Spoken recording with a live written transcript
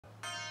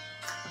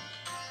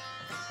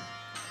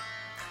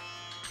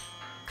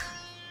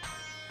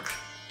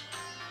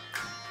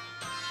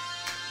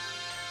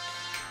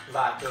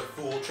Like a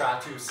fool, try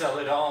to sell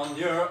it on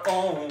your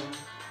own.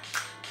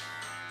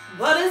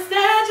 But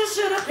instead you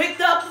should have picked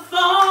up the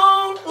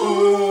phone.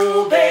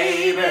 Ooh,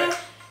 baby,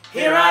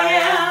 here I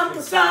am,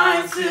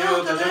 consigned,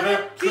 sealed,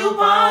 delivered,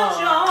 coupons,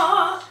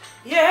 y'all.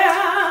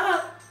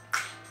 Yeah.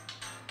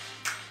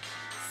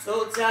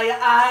 So tell your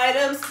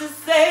items to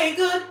say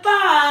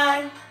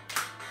goodbye.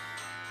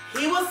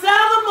 He will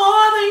sell them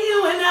more than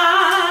you and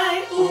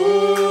I.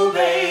 Ooh,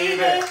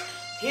 baby,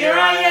 here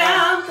I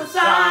am,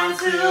 consigned,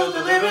 sealed,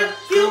 delivered,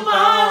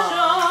 coupons,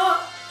 y'all.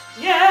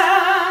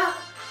 Yeah.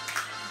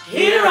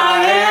 Here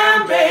I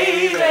am,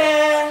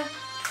 baby,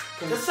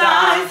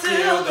 consigned,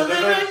 sealed,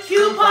 delivered,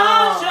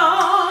 coupons,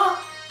 y'all.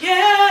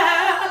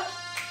 Yeah.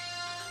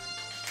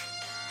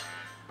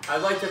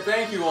 I'd like to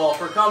thank you all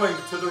for coming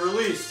to the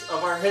release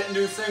of our hit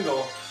new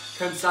single,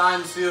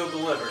 Consigned, Sealed,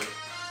 Delivered.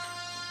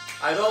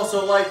 I'd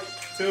also like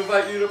to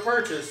invite you to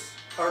purchase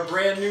our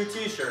brand new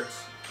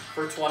t-shirts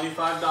for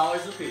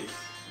 $25 a piece.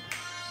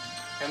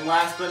 And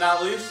last but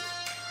not least,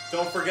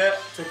 don't forget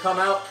to come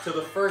out to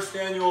the first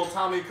annual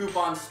Tommy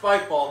Coupon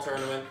Spike Ball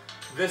Tournament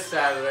this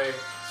Saturday,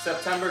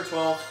 September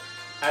 12th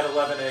at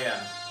 11 a.m.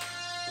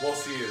 We'll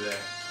see you there.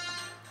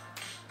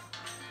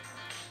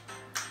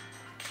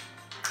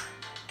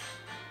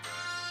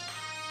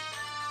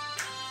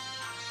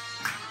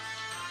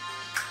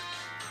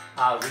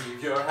 I'll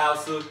leave your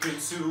house looking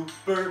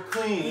super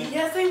clean.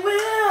 Yes, they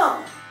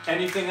will.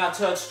 Anything I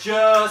touch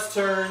just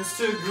turns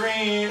to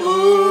green.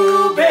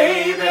 Ooh,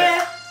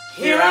 baby,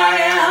 here I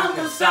am,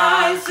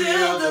 consigned,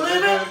 sealed,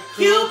 delivered,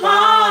 coupons.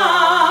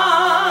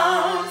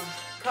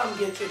 Come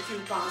get your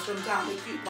coupons from Tommy Coupon.